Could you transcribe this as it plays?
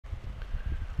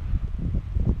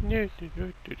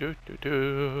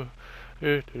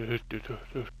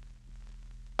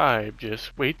I'm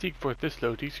just waiting for this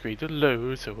loading screen to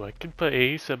load so I can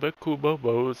play some Akumu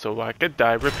mode so I can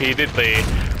die repeatedly.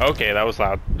 Okay, that was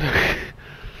loud.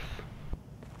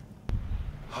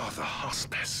 Oh, the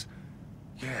hospice.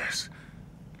 Yes.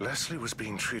 Leslie was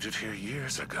being treated here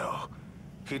years ago.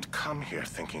 He'd come here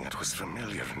thinking it was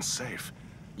familiar and safe.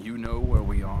 You know where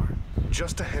we are?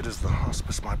 Just ahead is the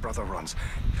hospice my brother runs.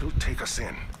 He'll take us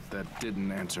in. That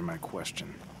didn't answer my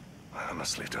question. I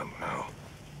honestly don't know.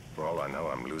 For all I know,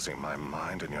 I'm losing my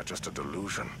mind and you're just a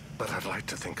delusion. But I'd like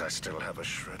to think I still have a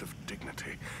shred of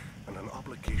dignity and an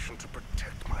obligation to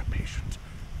protect my patient.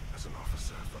 As an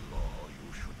officer of the law,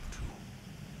 you should too.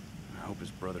 I hope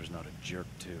his brother's not a jerk,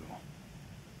 too.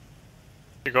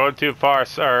 You're going too far,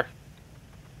 sir.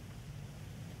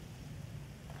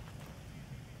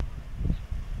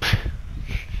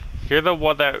 You're the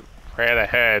one that ran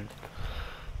ahead.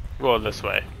 Go this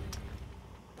way.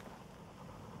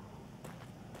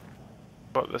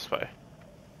 Go this way.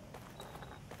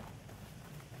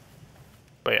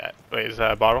 Wait, is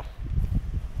that a bottle?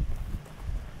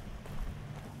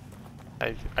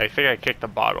 I think I kicked the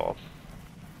bottle.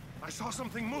 I saw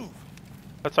something move.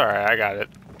 That's alright, I got it.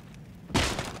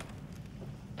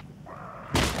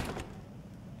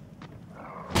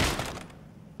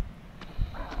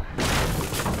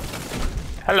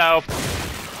 Hello.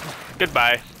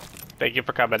 Goodbye. Thank you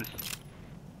for coming.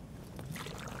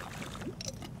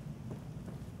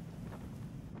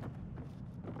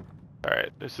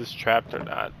 Alright, this is trapped or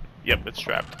not? Yep, it's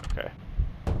trapped. Okay.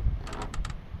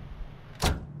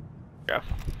 Yeah.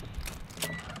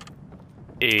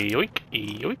 Yoink,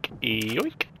 yoink,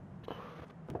 yoink.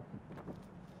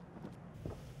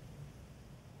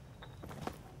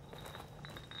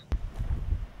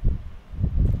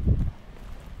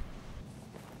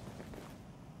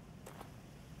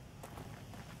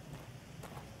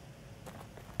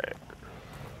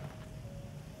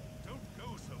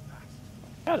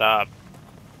 Shut up.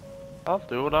 I'll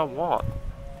do what I want.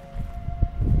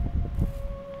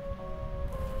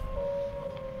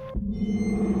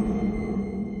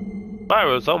 I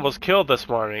was almost killed this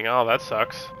morning. Oh, that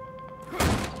sucks.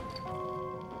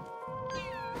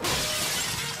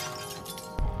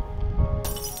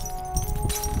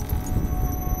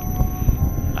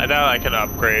 I know I can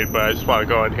upgrade, but I just want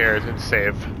to go in here and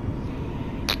save.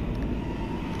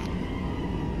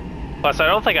 Plus, I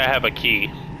don't think I have a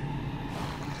key.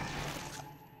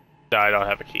 No, I don't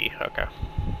have a key. Okay.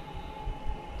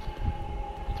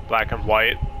 It's black and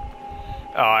white.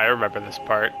 Oh, I remember this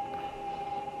part.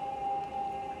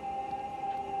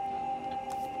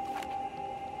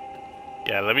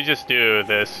 Yeah, let me just do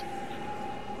this.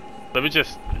 Let me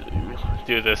just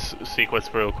do this sequence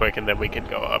real quick and then we can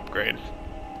go upgrade.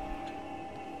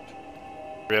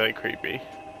 Really creepy.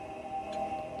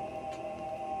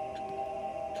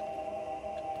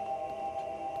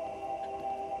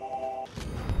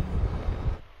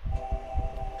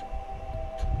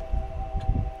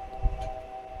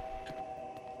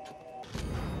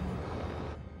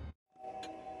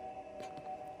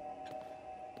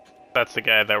 That's the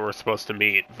guy that we're supposed to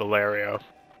meet, Valerio.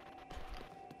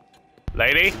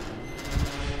 Lady?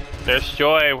 There's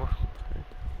Joy.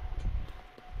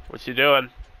 What you doing?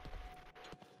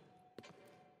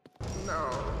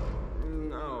 No,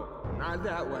 not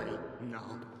that way. No.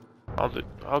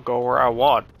 I'll go where I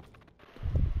want.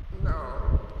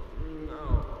 No,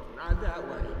 not that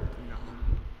way. No.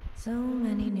 So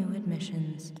many new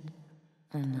admissions,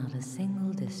 and not a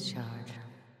single discharge.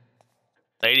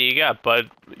 Lady, you got blood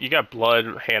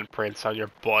handprints on your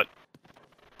butt.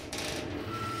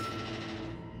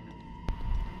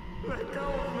 Let go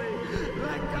of me!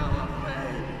 Let go of me!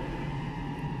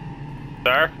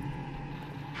 Sir?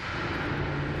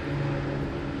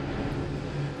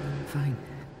 Fine.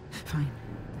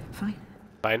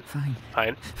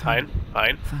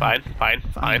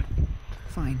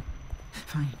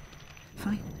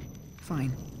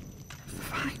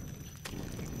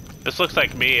 This looks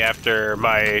like me after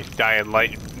my Dying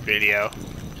Light video.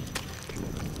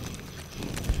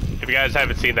 If you guys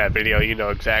haven't seen that video, you know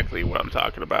exactly what I'm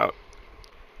talking about.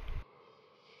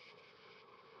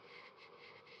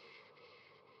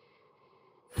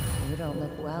 You don't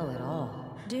look well at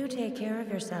all. Do take care of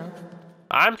yourself.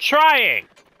 I'm trying!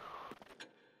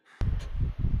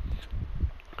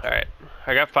 Alright,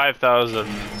 I got 5,000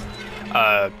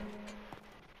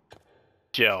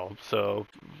 gel, so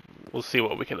we'll see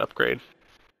what we can upgrade.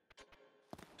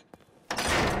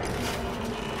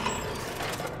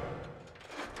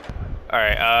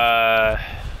 Alright,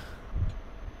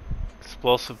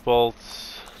 explosive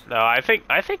bolts, No, I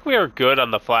think we are good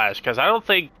on the flash because I don't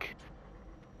think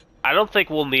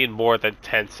we'll need more than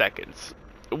 10 seconds.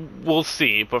 We'll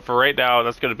see, but for right now,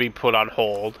 that's going to be put on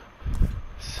hold.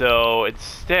 So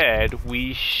instead,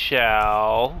 we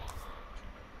shall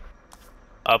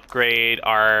upgrade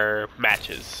our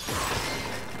matches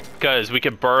because we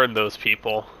can burn those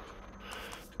people,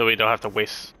 so we don't have to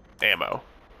waste ammo.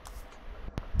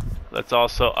 Let's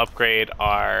also upgrade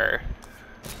our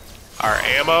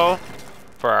ammo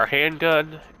for our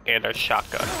handgun and our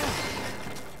shotgun.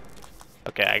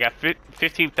 Okay, I got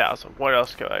 15,000. What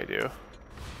else can I do?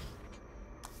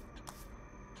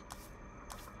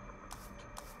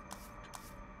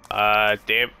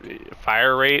 Damn,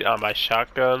 fire rate on my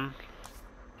shotgun.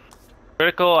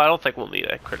 Critical, I don't think we'll need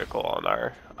a critical on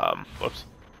our, whoops.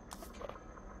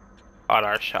 On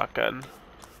our shotgun.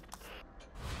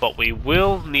 But we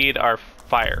will need our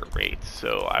fire rate,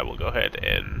 so I will go ahead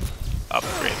and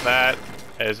upgrade that.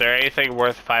 Is there anything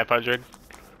worth 500?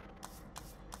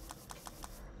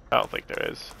 I don't think there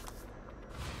is.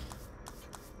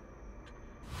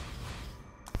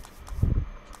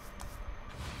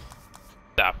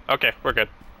 No, okay, we're good.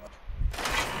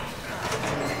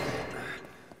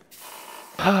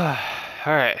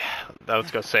 Alright, now let's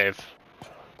go save.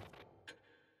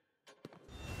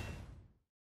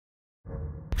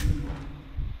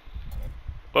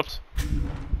 Whoops.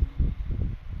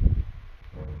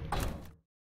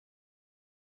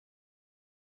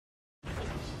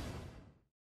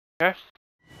 Okay.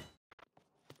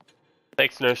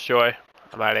 Thanks, Nurse Joy.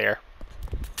 I'm out of here.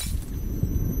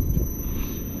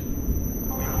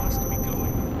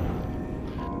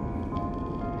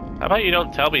 How about you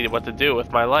don't tell me what to do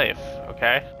with my life,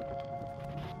 okay?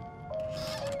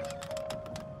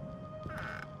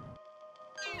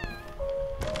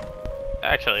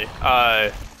 Actually,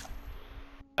 I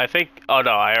think, oh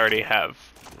no, I already have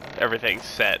everything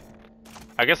set.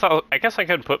 I guess I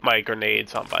can put my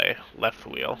grenades on my left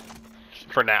wheel.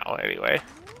 For now, anyway.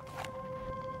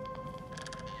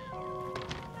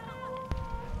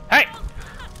 Hey!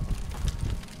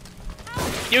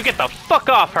 You get the fuck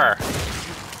off her!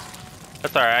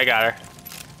 That's alright, I got her.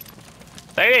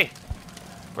 Lady!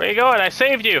 Where you going? I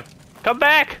saved you! Come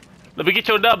back! Let me get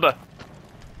your number!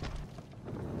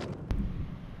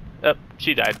 Oh,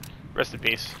 she died. Rest in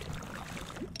peace.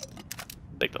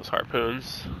 Take those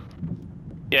harpoons.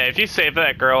 Yeah, if you save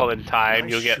that girl in time,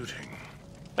 you'll get...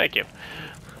 Thank you.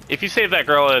 If you save that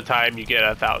girl in time, you get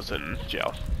 1,000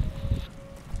 gel.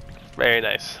 Very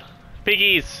nice.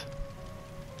 Piggies!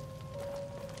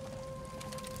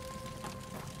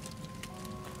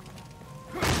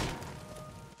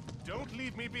 Don't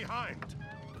leave me behind.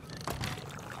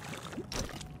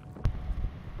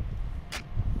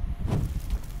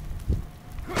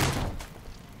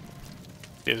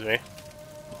 Excuse me.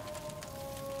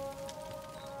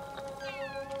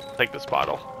 Take this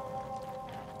bottle.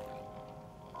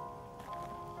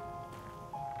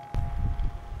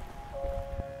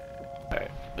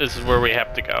 Alright, this is where we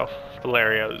have to go.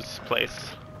 Valerio's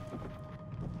place.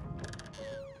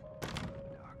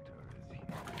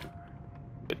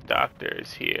 The doctor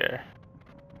is here.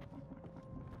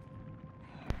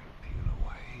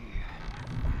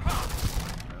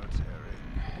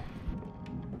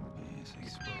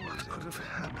 What could have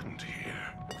happened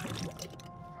here?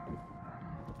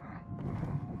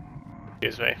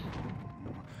 Excuse me.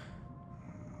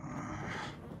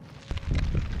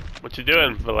 What you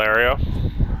doing, Valerio?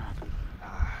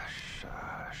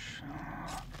 Shush.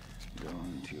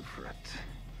 Don't you fret.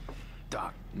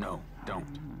 Doc, no, don't.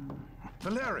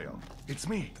 Valerio, it's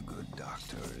me. The good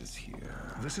doctor is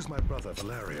here. This is my brother,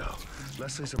 Valerio.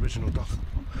 Leslie's original doctor.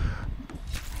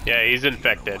 Yeah, he's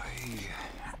infected.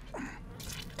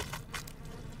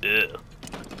 Ugh.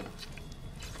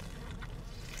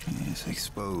 Yes,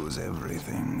 expose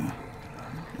everything.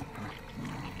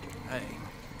 Hey,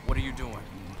 what are you doing?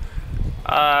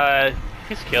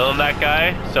 He's killing that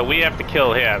guy, so we have to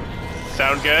kill him.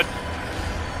 Sound good?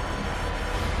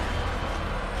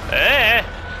 Eh!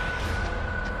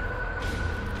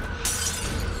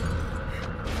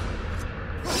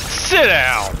 Sit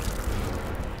down!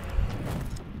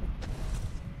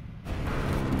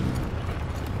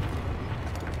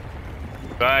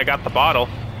 I got the bottle.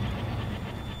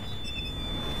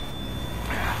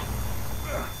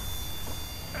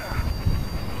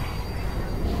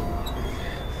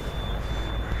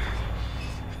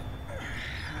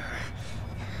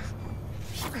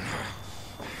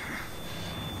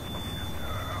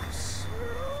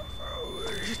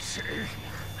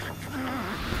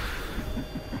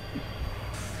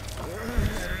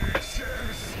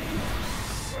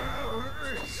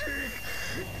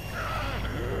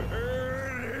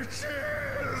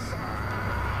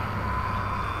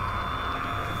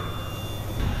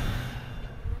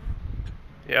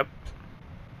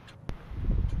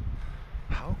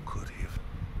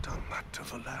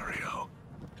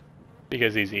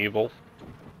 Because he's evil.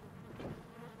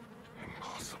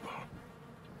 Impossible.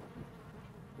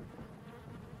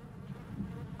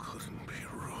 Couldn't be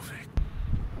Ruvik.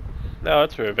 No,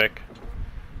 it's Ruvik.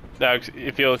 Now,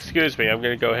 if you'll excuse me, I'm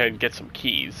gonna go ahead and get some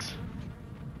keys.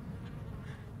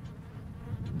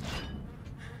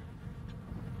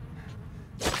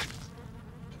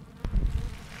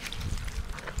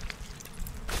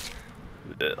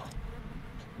 Ugh.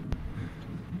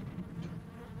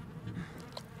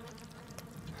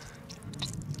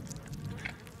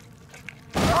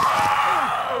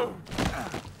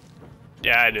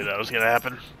 Yeah, I knew that was gonna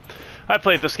happen. I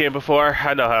played this game before.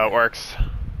 I know how it works.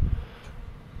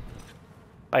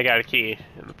 I got a key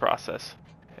in the process.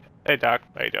 Hey Doc,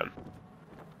 how you doing?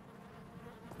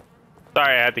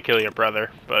 Sorry I had to kill your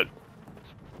brother, but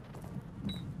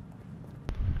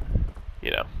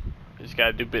you know, you just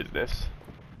gotta do business.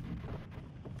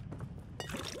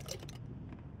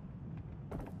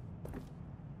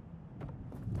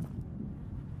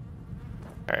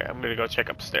 Alright, I'm gonna go check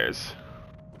upstairs.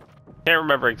 Can't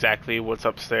remember exactly what's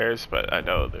upstairs, but I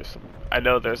know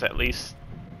there's at least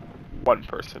one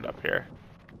person up here.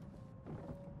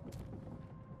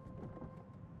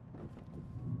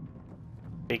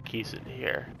 I think he's in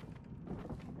here.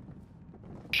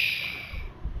 Shh.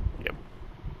 Yep.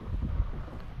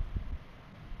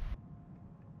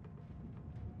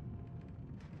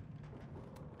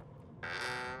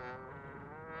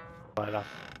 Light off.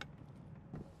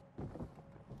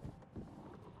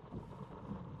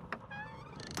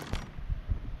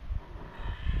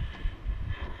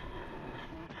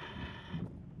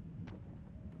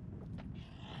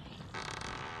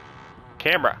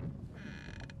 Camera.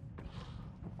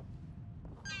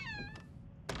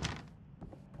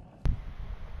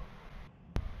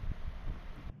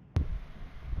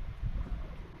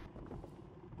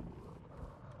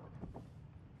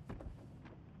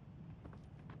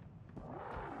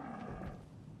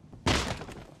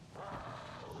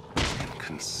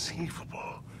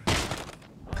 Inconceivable.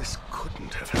 This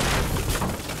couldn't have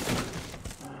happened.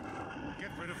 Get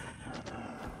rid of him.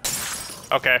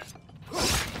 Okay.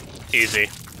 Easy.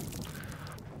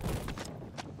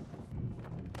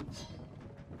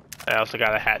 I also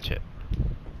got a hatchet.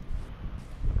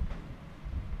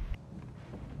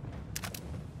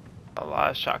 A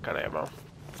lot of shotgun ammo.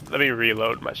 Let me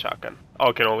reload my shotgun. Oh,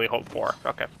 it can only hold 4.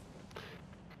 Okay.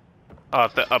 I'll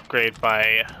have to upgrade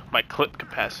my clip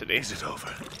capacity. Is it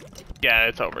over? Yeah,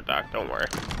 it's over, Doc. Don't worry.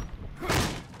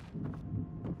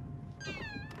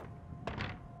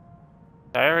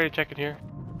 Did I already check in here?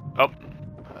 Oh,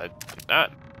 I did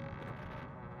not.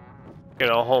 Get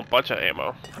a whole bunch of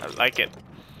ammo. I like it.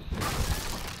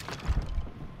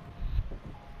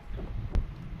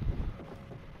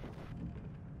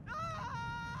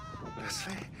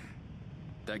 Leslie?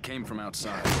 That came from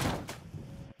outside.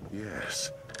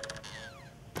 Yes.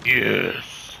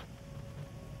 Yes.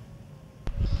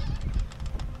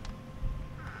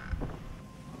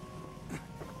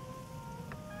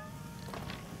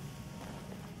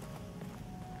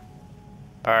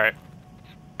 All right.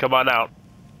 Come on out.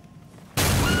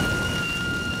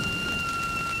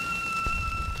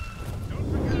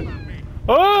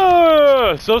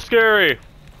 Oh, so scary.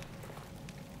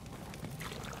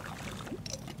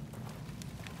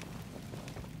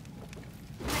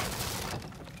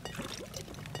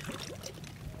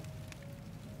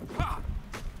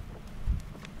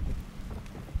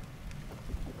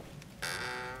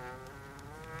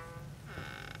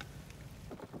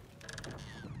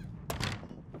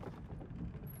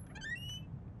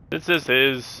 Since this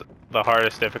is the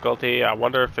hardest difficulty, I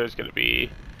wonder if there's going to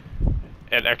be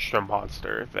an extra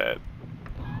monster that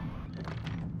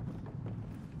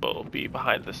will be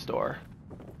behind this door.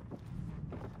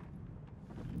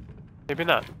 Maybe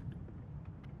not.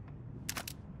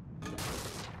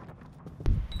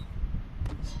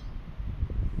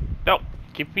 No,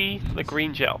 give me the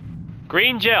green gel.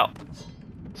 Green gel!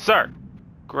 Sir,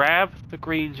 grab the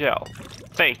green gel.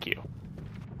 Thank you.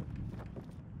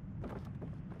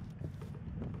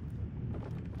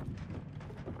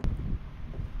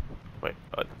 Wait,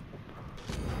 what?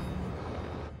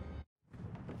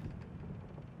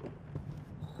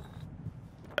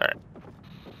 Alright.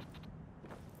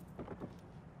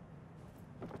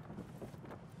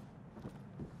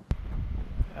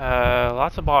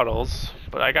 Lots of bottles,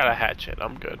 but I got a hatchet.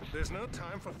 I'm good. There's no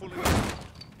time for fooling.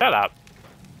 Shut up.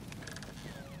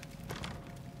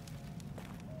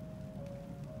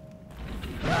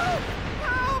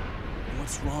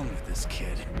 What's wrong with this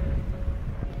kid?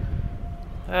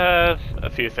 A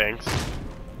few things.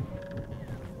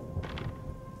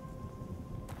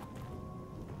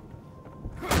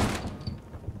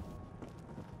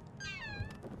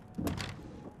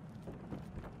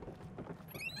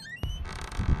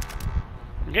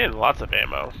 I'm getting lots of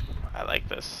ammo. I like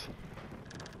this.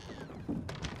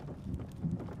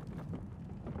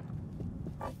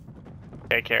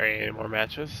 Can't carry any more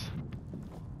matches.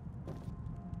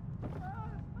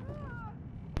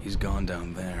 He's gone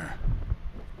down there.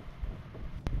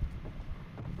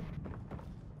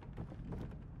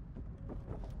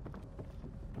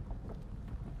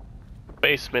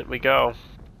 Basement we go.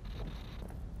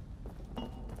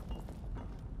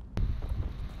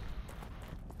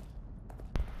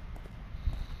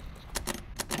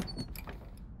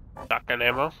 Shotgun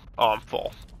ammo? Oh, I'm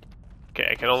full. Okay,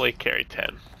 I can only carry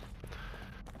 10.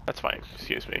 That's fine,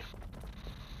 excuse me.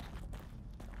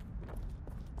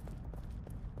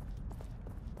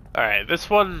 Alright, this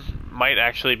one might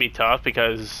actually be tough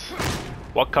because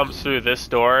what comes through this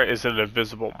door is an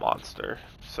invisible monster,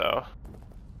 so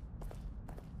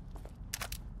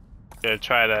I'm gonna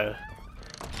try to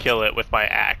kill it with my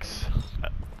axe.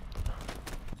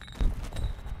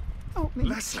 Help me.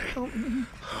 Leslie! Help me.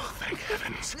 Oh, thank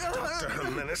heavens. Dr.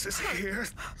 Jimenez is here.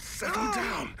 Settle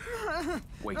down.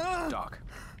 Wait, Doc.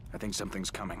 I think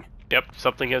something's coming. Yep,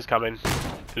 something is coming.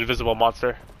 Invisible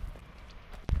monster.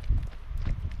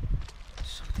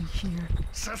 Something here.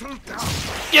 Settle down.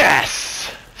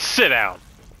 Yes! Sit down.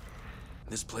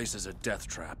 This place is a death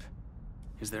trap.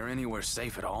 Is there anywhere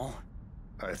safe at all?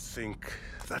 I think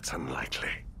that's unlikely.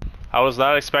 I was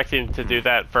not expecting to do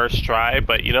that first try,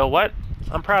 but you know what?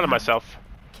 I'm proud of myself.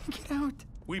 Can't get out.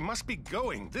 We must be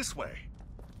going this way.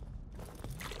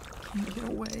 Can't get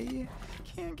away.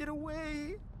 Can't get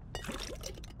away.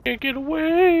 Can't get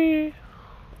away.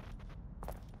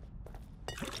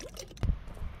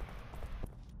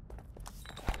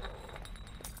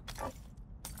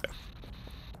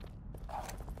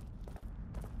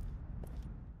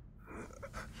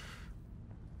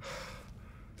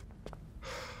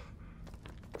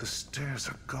 The stairs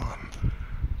are gone.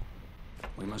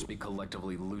 We must be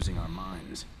collectively losing our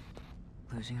minds.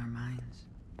 Losing our minds.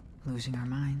 Losing our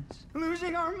minds.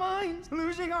 Losing our minds.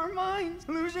 Losing our minds.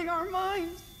 Losing our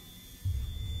minds.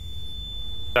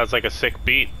 Sounds like a sick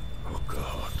beat. Oh,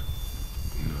 God.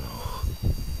 No.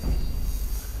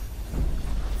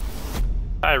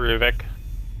 Hi, Ruvik.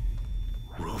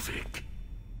 Ruvik.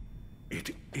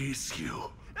 It is you.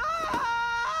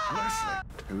 Leslie.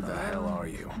 Who the hell are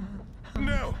you?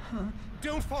 No.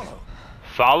 Don't follow.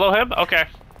 Follow him? Okay.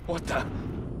 What the?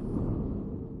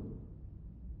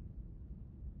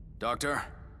 Doctor?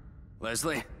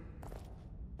 Leslie?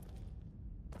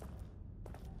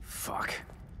 Fuck.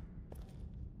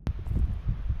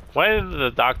 Why didn't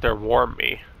the doctor warn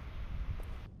me?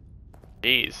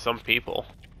 Jeez, some people.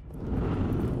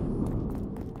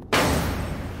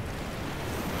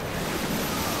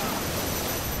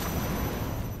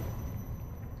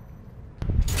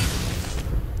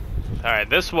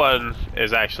 Alright, this one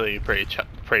is actually pretty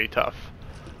tough.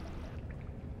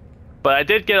 But I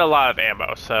did get a lot of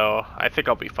ammo, so I think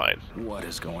I'll be fine. What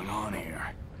is going on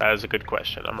here? That is a good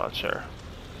question, I'm not sure.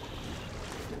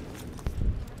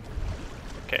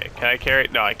 Okay, can I carry?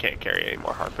 No, I can't carry any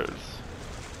more harpoons.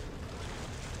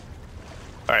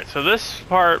 Alright, so this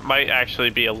part might actually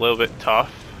be a little bit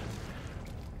tough.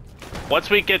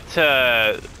 Once we get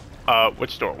to...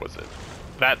 which door was it?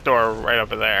 That door right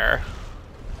over there.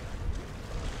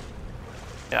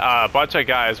 A bunch of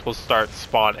guys will start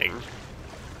spawning.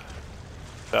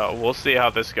 So we'll see how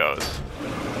this goes.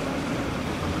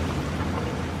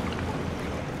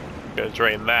 Gonna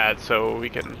drain that so we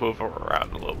can move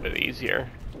around a little bit easier.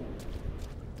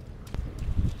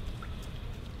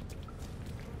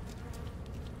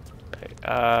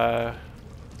 Okay,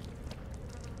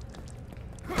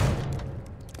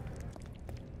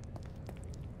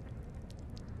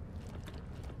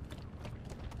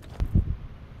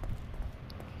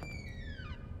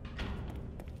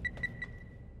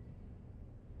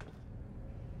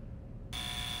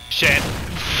 shit.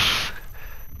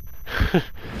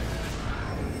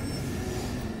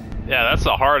 Yeah, that's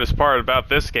the hardest part about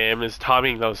this game is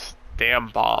timing those damn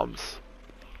bombs.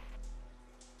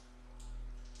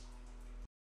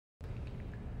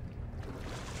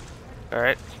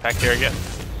 Alright, back here again.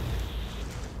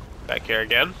 Back here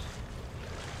again.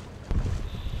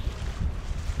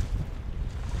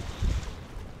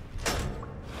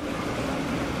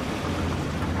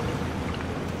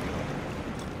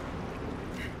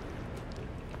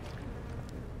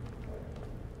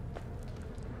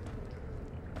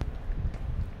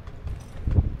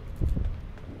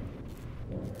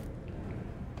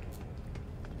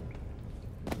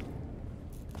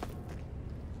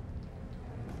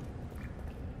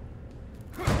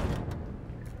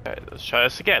 Alright, let's try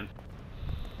this again.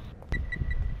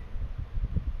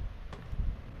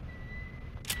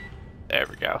 There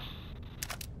we go.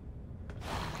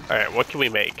 Alright, what can we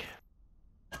make?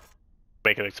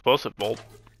 Make an explosive bolt.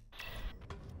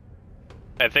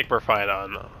 I think we're fine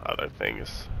on other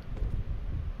things.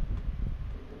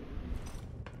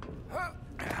 What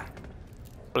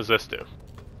does this do?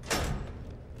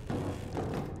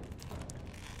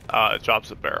 It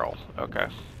drops a barrel. Okay.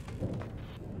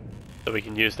 So we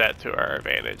can use that to our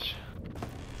advantage.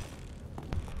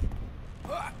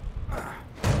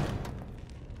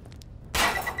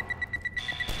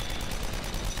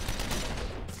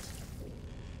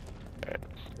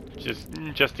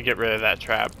 Just to get rid of that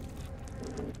trap.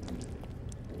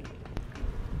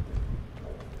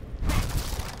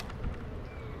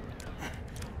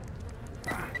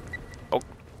 Oh.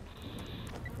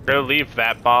 We're gonna leave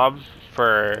that bomb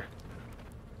for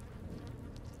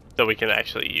so we can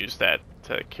actually use that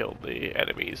to kill the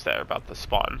enemies that are about to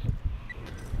spawn.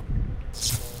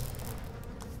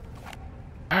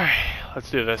 Alright,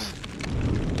 let's do this.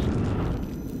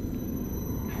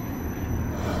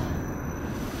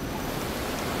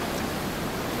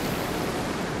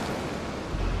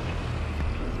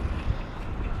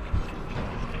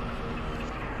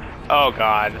 Oh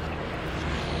god.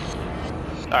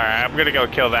 Alright, I'm gonna go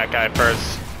kill that guy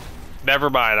first. Never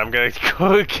mind, I'm gonna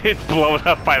go get blown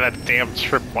up by that damn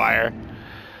tripwire.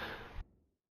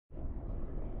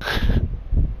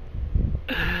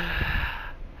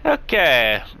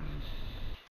 Okay.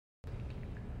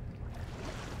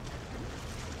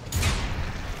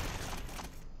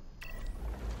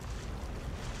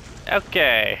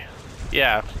 Okay.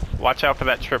 Yeah, watch out for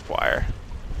that tripwire.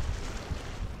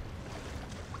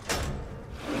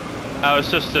 I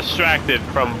was just distracted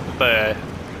from the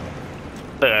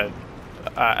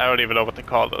I don't even know what to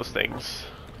call those things.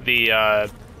 The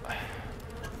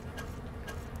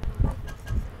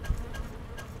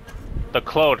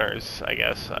cloners, I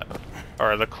guess,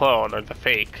 or the clone, or the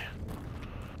fake.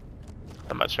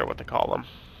 I'm not sure what to call them.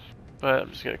 But I'm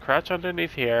just gonna crouch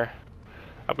underneath here.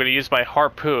 I'm gonna use my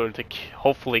harpoon to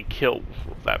hopefully kill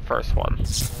that first one.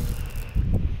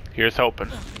 Here's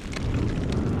hoping.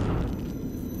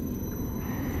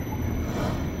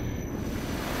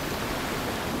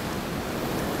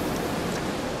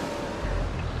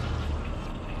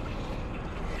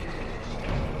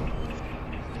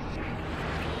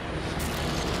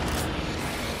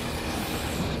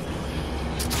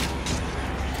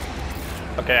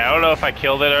 Okay, I don't know if I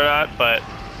killed it or not, but...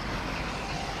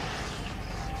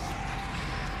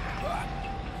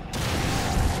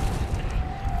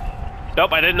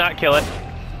 Nope, I did not kill it.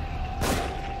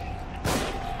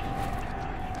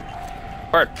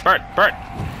 Burn, burn, burn!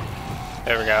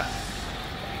 There we go.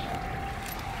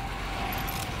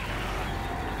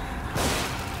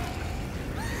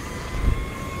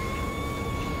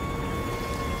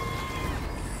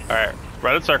 Alright,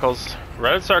 run in circles.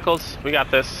 Run in circles. We got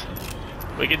this.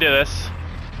 We can do this.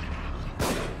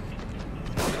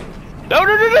 No,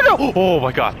 no, no, no, no! Oh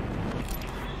my god.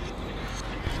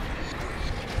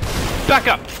 Back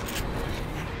up!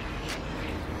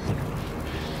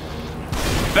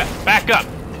 Back up!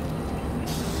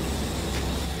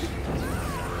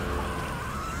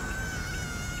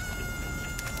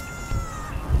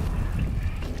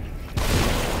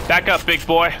 Back up, big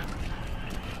boy.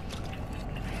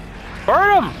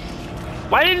 Burn him!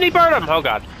 Why didn't he burn him? Oh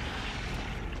god.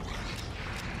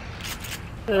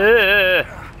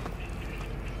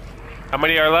 How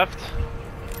many are left?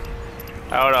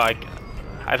 I don't know.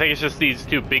 I think it's just these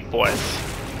two big boys.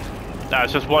 No,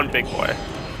 it's just one big boy.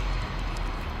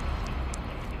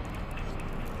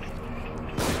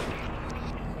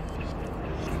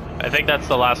 I think that's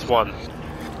the last one.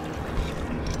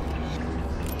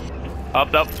 Oh,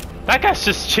 nope. That guy's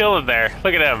just chilling there.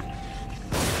 Look at him.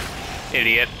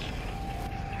 Idiot.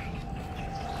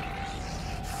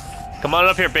 Come on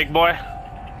up here, big boy.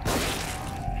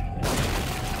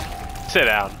 Sit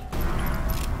down.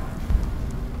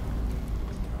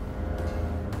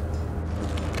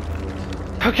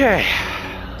 Okay.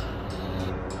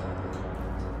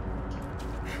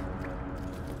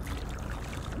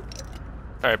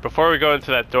 Alright, before we go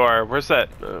into that door, where's that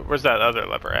other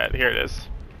lever at? Here it is.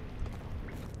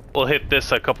 We'll hit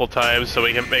this a couple times so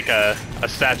we can make a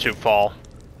statue fall.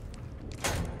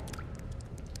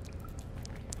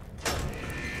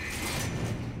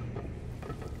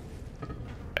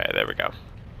 Okay, there we go.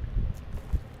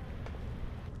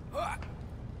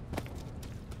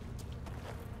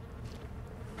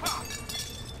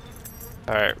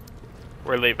 Alright,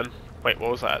 we're leaving. Wait,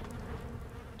 what was that?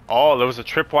 Oh, there was a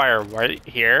tripwire right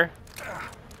here?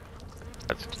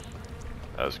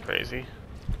 That was crazy.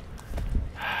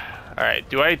 Alright,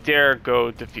 do I dare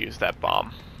go defuse that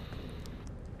bomb?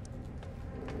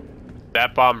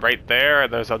 That bomb right there,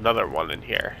 and there's another one in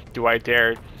here. Do I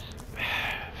dare?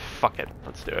 Fuck it.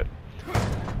 Let's do it.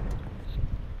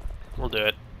 We'll do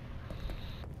it.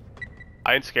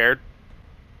 I ain't scared.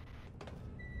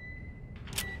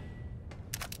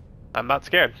 I'm not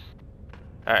scared.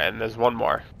 Alright, and there's one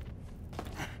more.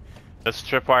 This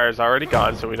tripwire is already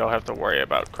gone, so we don't have to worry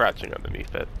about crouching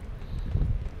underneath it.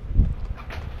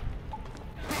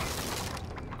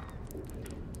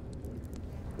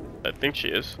 I think she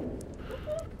is.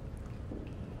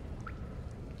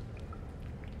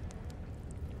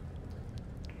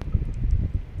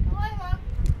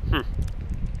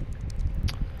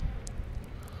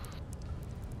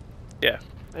 Yeah,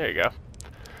 there you go.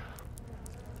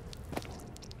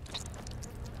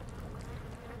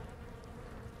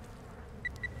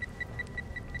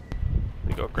 Let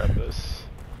me go grab this.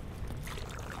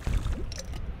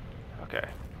 Okay.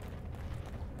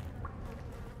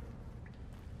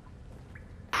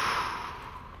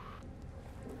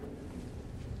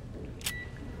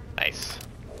 Nice.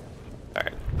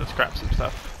 Alright, let's craft some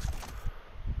stuff.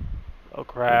 I'll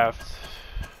craft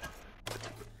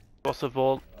explosive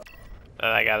bolt.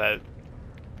 And I gotta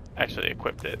actually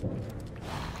equip it.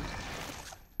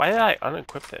 Why did I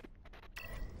unequip it?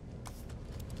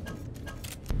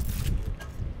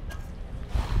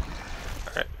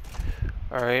 Alright.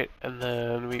 Alright, and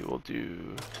then we will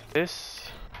do this.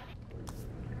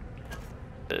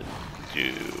 Then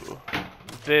do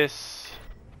this.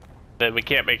 Then we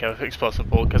can't make an explosive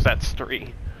bolt because that's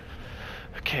 3.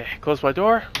 Okay, close my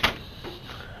door.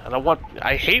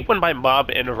 I hate when my mom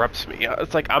interrupts me.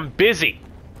 It's like, I'm busy.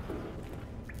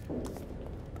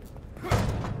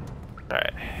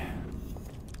 Alright.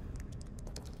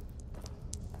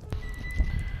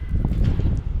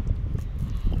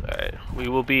 Alright, we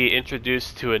will be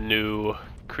introduced to a new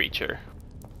creature.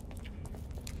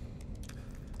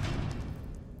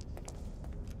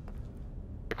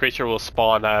 The creature will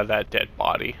spawn out of that dead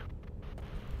body.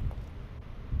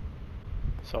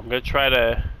 So I'm gonna try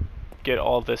to get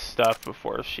all this stuff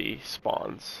before she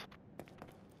spawns.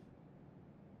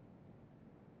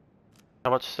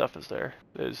 How much stuff is there?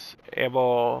 There's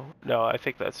ammo. No, I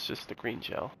think that's just the green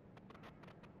gel.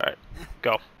 Alright,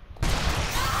 go.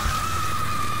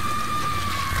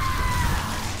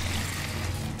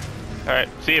 Alright,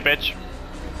 see you, bitch.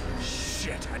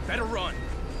 Shit, I'd better run.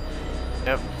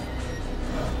 Yep.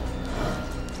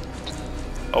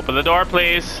 Open the door,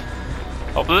 please.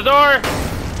 Open the door!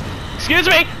 Excuse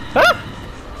me! Ah!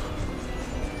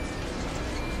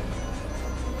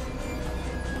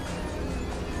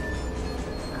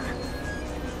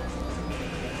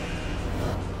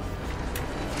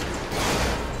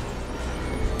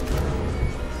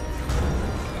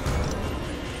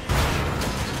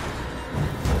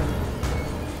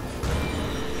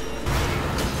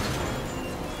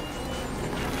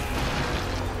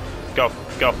 Go,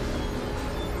 go.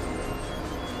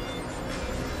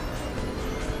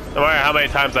 No matter how many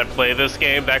times I play this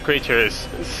game, that creature is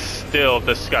still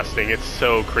disgusting. It's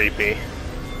so creepy.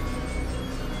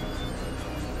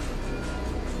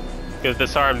 Gonna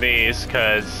disarm these,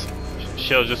 because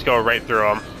she'll just go right through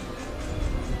them.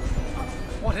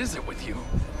 What is it with you?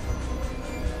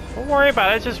 Don't worry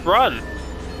about it, just run.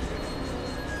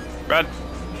 Run.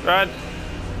 Run.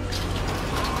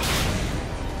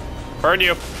 Burn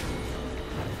you.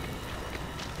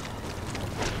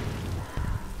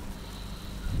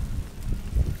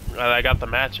 I got the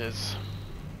matches.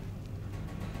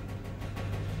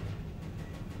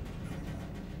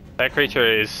 That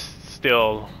creature is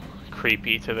still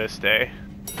creepy to this day.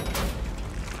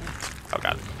 Oh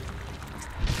god.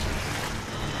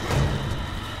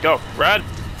 Go, run!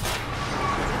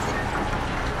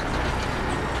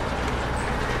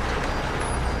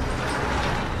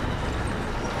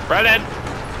 Run in!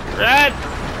 Run!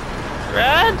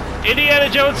 Run! Indiana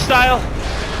Jones style!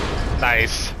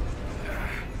 Nice.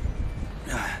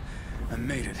 I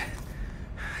made it.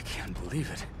 I can't believe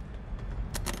it.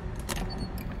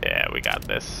 Yeah, we got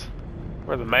this.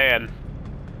 We're the man.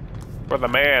 We're the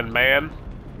man, man.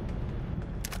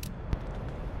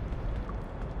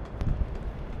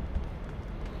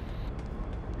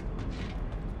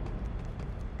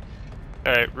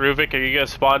 Alright, Ruvik, are you gonna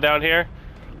spawn down here?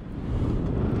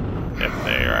 Yep,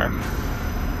 there you are.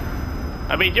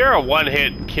 I mean, you're a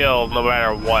one-hit kill no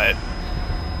matter what.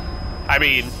 I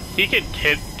mean, he can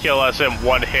kill us in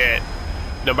one hit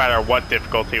no matter what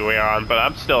difficulty we're on, but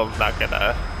I'm still not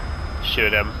gonna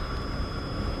shoot him.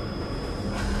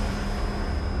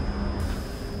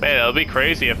 Man, it'll be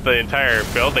crazy if the entire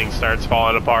building starts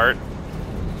falling apart.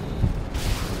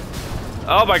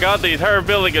 Oh my god, the entire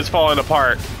building is falling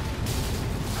apart.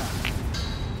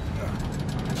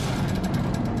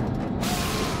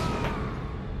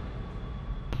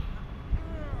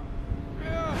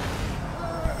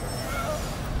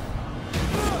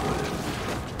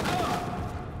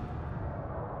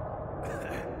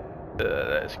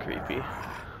 That's creepy.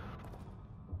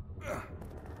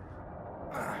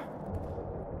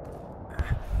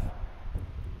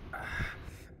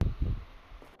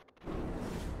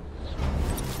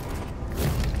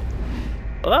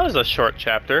 Well, that was a short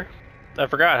chapter. I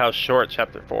forgot how short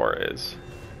chapter 4 is.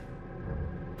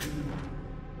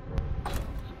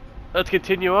 Let's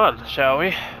continue on, shall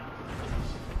we?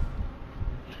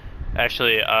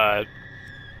 Actually, yeah,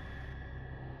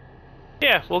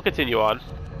 we'll continue on.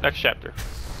 Next chapter.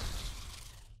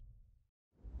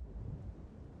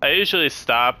 I usually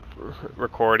stop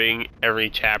recording every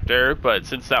chapter, but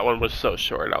since that one was so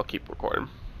short, I'll keep recording.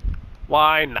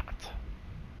 Why not?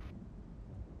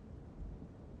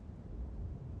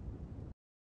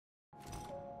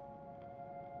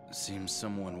 Seems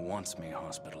someone wants me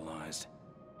hospitalized.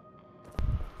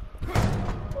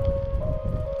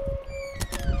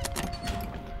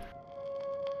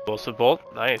 Explosive bolt,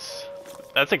 nice.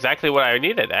 That's exactly what I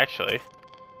needed, actually.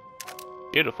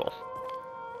 Beautiful.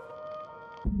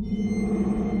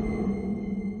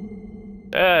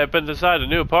 I've been decided a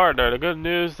new partner. The good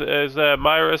news is that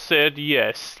Myra said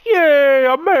yes. Yay,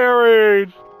 I'm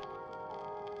married!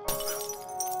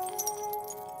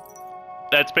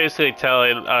 That's basically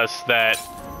telling us that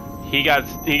he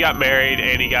got married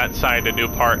and he got signed a new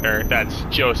partner. That's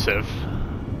Joseph.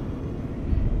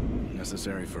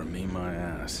 Necessary for me, my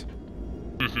ass.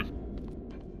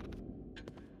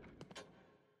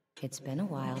 It's been a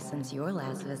while since your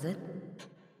last visit.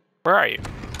 Where are you?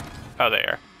 Oh,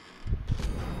 there.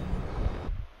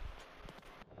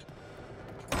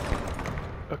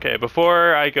 Okay,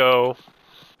 before I go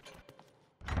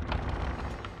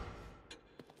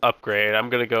upgrade,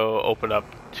 I'm gonna go open up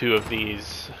 2 of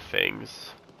these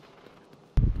things.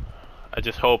 I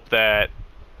just hope that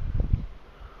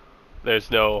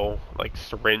there's no, like,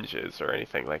 syringes or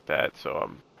anything like that,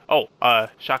 so oh,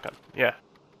 shotgun, yeah.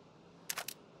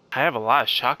 I have a lot of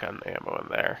shotgun ammo in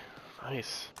there.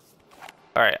 Nice.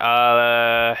 Alright,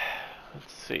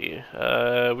 let's see.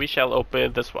 We shall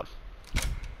open this one.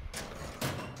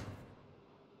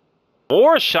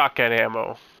 More shotgun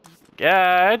ammo!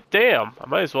 God damn, I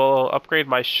might as well upgrade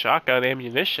my shotgun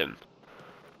ammunition.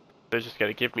 They're just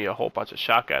gonna give me a whole bunch of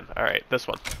shotgun. Alright, this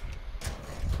one.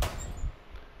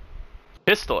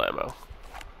 Pistol ammo.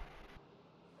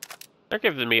 They're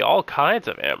giving me all kinds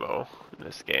of ammo in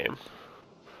this game.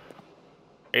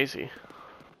 Crazy.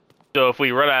 So if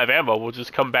we run out of ammo, we'll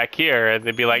just come back here and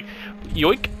they'd be like,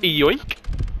 yoink, yoink.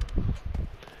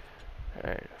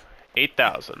 Alright,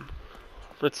 8,000.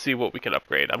 Let's see what we can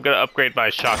upgrade. I'm gonna upgrade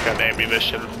my shotgun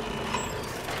ammunition.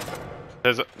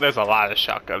 There's a lot of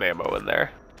shotgun ammo in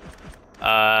there.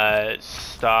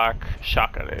 Stock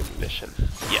shotgun ammunition.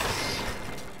 Yes.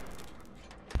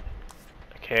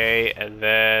 Okay, and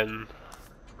then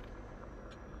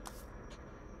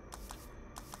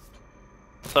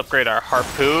let's upgrade our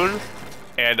harpoon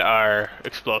and our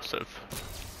explosive.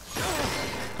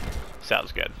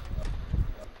 Sounds good.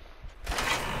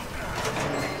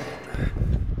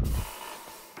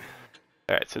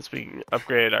 Alright, since we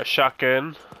upgraded our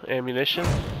shotgun ammunition,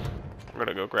 I'm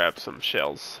gonna go grab some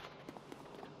shells.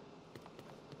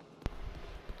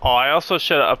 Oh, I also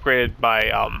should have upgraded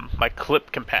my my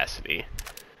clip capacity,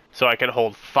 so I can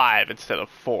hold 5 instead of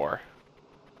 4.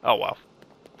 Oh well,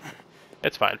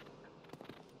 it's fine.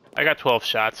 I got 12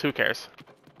 shots. Who cares?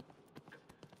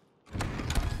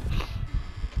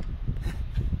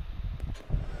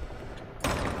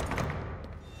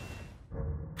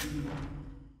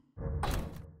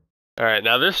 Alright,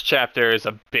 now this chapter is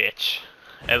a bitch.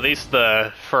 At least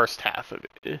the first half of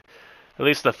it. At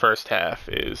least the first half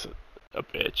is a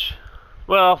bitch.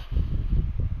 Well,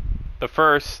 the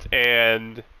first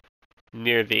and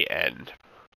near the end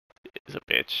is a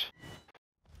bitch.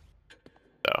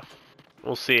 So,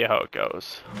 we'll see how it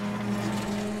goes.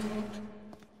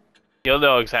 You'll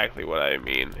know exactly what I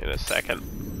mean in a second.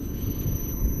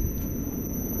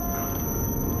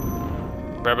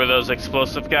 Remember those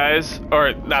explosive guys?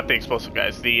 Or, not the explosive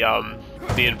guys, the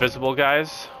invisible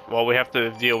guys? Well, we have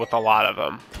to deal with a lot of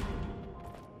them.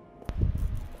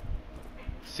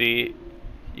 See,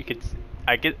 you could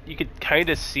kind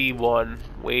of see one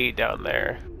way down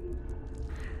there.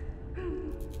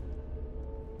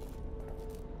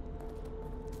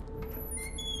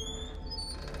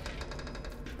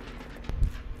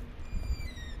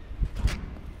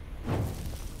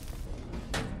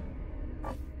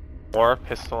 More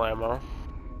pistol ammo.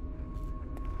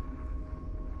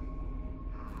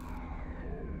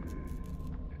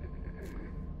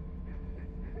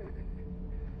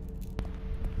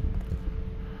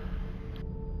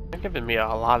 They're giving me a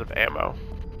lot of ammo.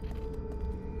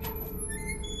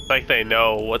 It's like they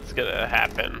know what's gonna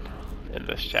happen in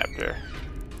this chapter.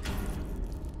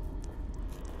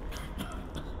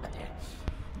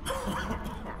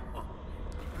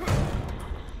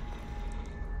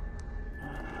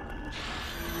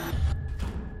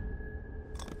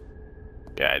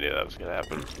 Yeah, I knew that was gonna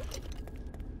happen.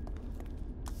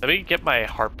 Let me get my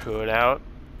harpoon out,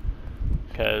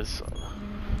 because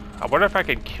I wonder if I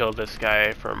can kill this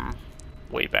guy from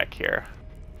way back here.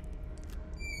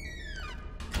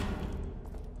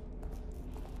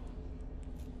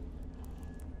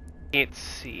 Can't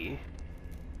see.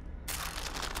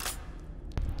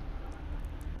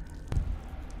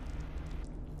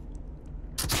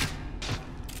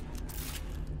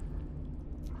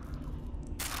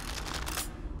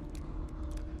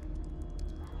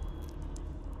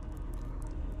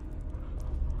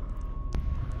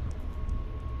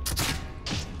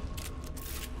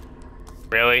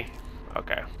 Really?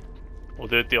 Okay. We'll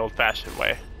do it the old-fashioned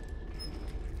way.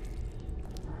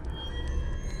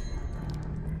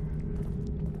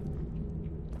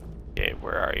 Okay,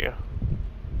 where are you?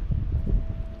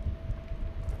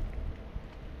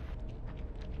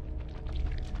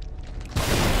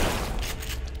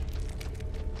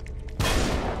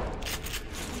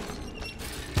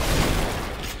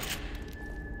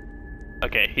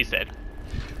 Okay, he's dead.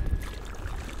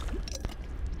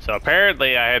 So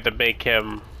apparently I had to make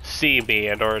him see me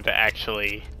in order to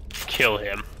actually kill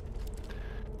him.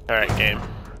 Alright, game.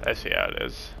 I see how it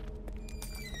is.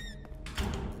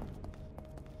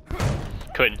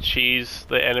 Couldn't cheese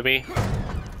the enemy.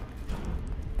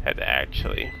 Had to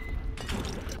actually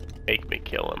make me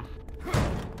kill him.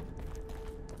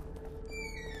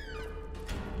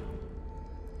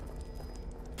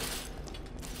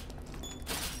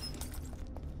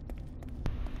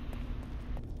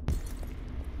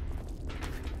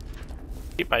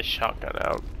 Keep my shotgun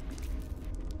out.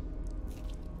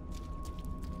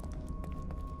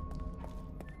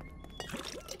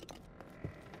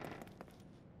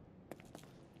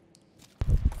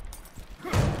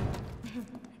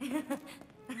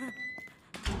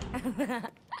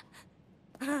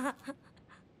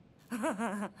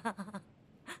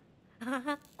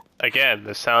 Again,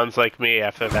 this sounds like me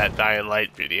after that Dying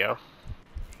Light video.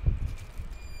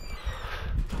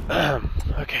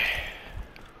 Okay.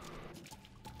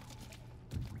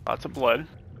 Lots of blood.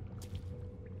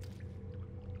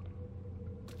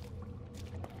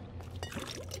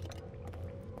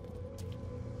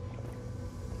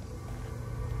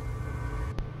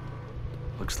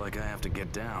 Looks like I have to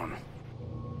get down.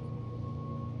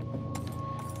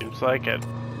 Seems like it.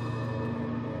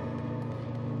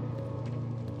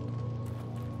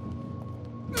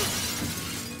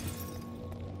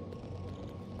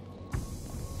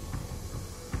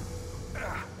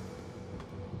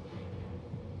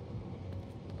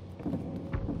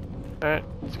 Alright,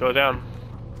 let's go down.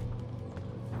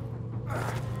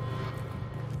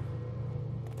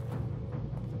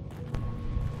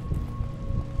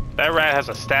 That rat has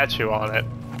a statue on it.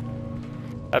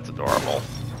 That's adorable.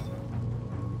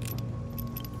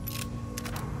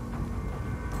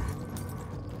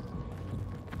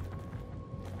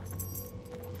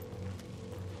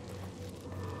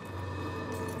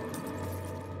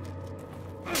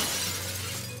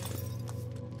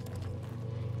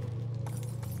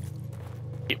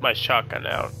 Keep my shotgun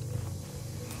out.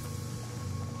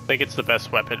 I think it's the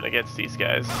best weapon against these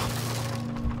guys.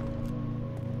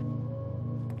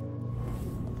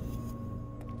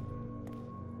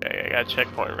 Okay, I got a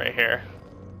checkpoint right here.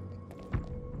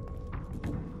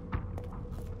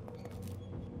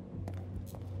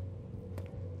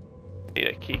 Need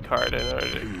a key card in order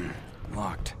to...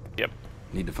 Locked. Yep.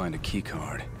 Need to find a key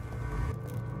card.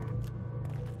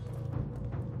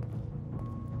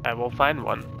 I will find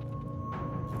one.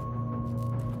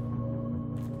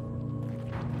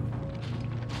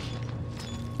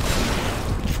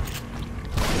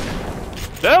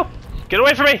 No! Get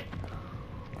away from me!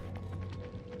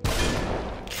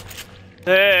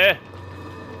 Where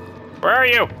are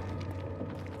you?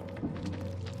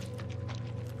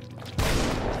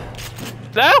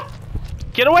 No!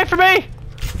 Get away from me!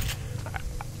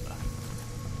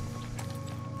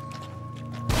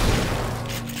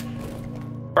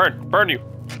 Burn you.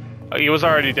 Oh, he was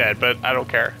already dead, but I don't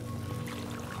care.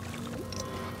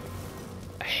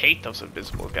 I hate those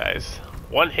invisible guys.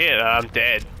 One hit, I'm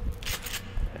dead.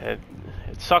 And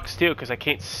it sucks too, because I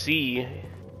can't see.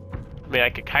 I mean, I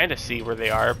could kind of see where they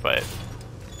are, but...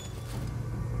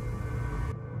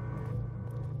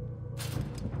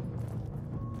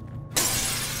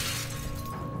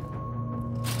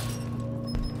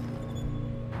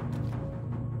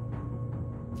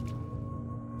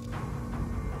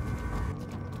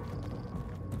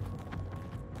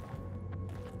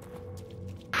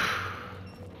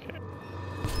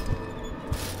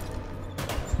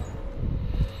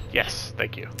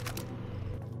 thank you.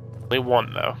 Only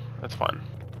one though. That's fine.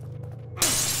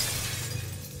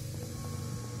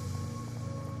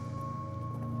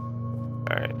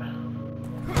 All right.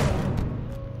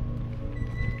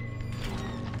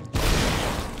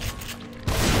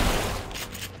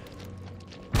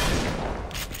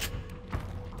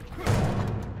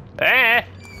 Eh!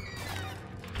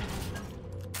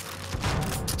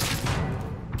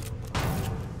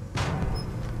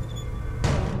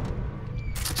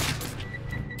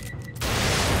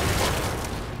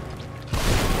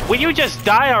 Will you just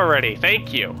die already?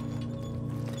 Thank you.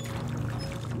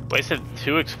 Wasted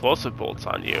 2 explosive bolts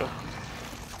on you.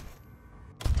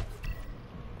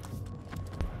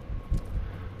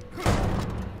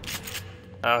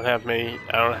 I don't have many.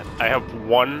 I have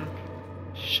 1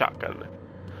 shotgun.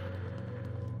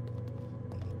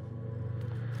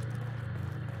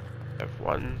 I have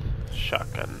 1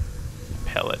 shotgun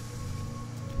pellet.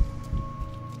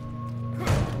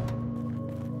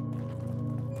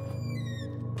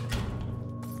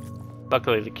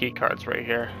 Luckily, the key card's right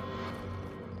here.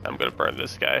 I'm gonna burn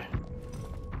this guy.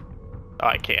 Oh,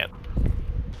 I can't.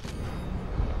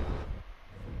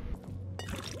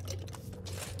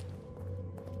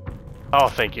 Oh,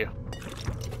 thank you.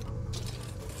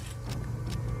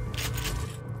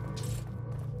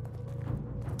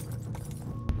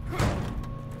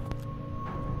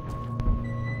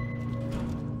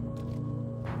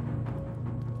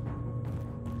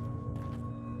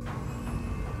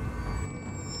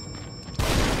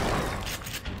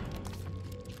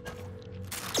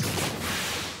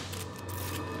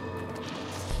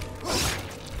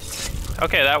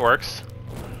 Okay, that works.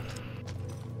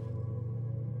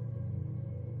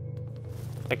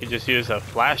 I could just use a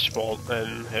flash bolt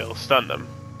and it'll stun them.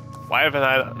 Why haven't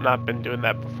I not been doing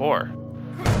that before?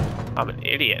 I'm an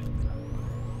idiot.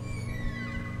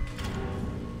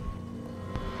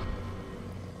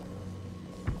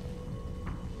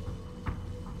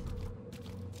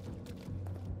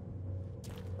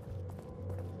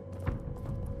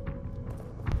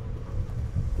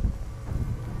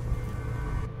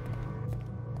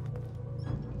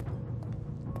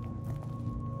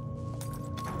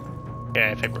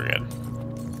 Yeah, I think we're good.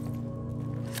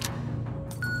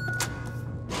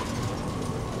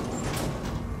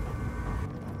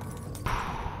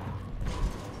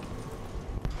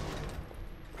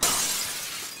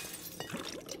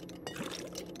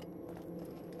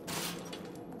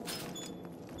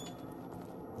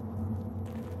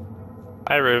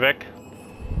 Hi, Ruvik.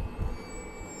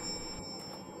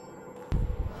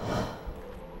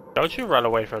 Don't you run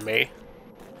away from me.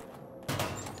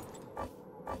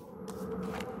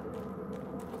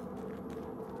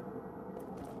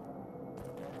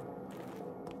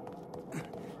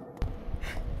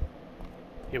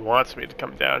 He wants me to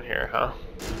come down here, huh?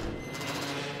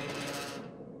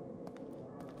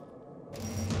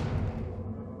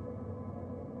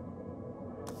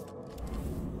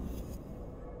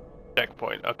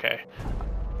 Checkpoint, okay.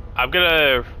 I'm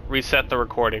gonna reset the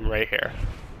recording right here.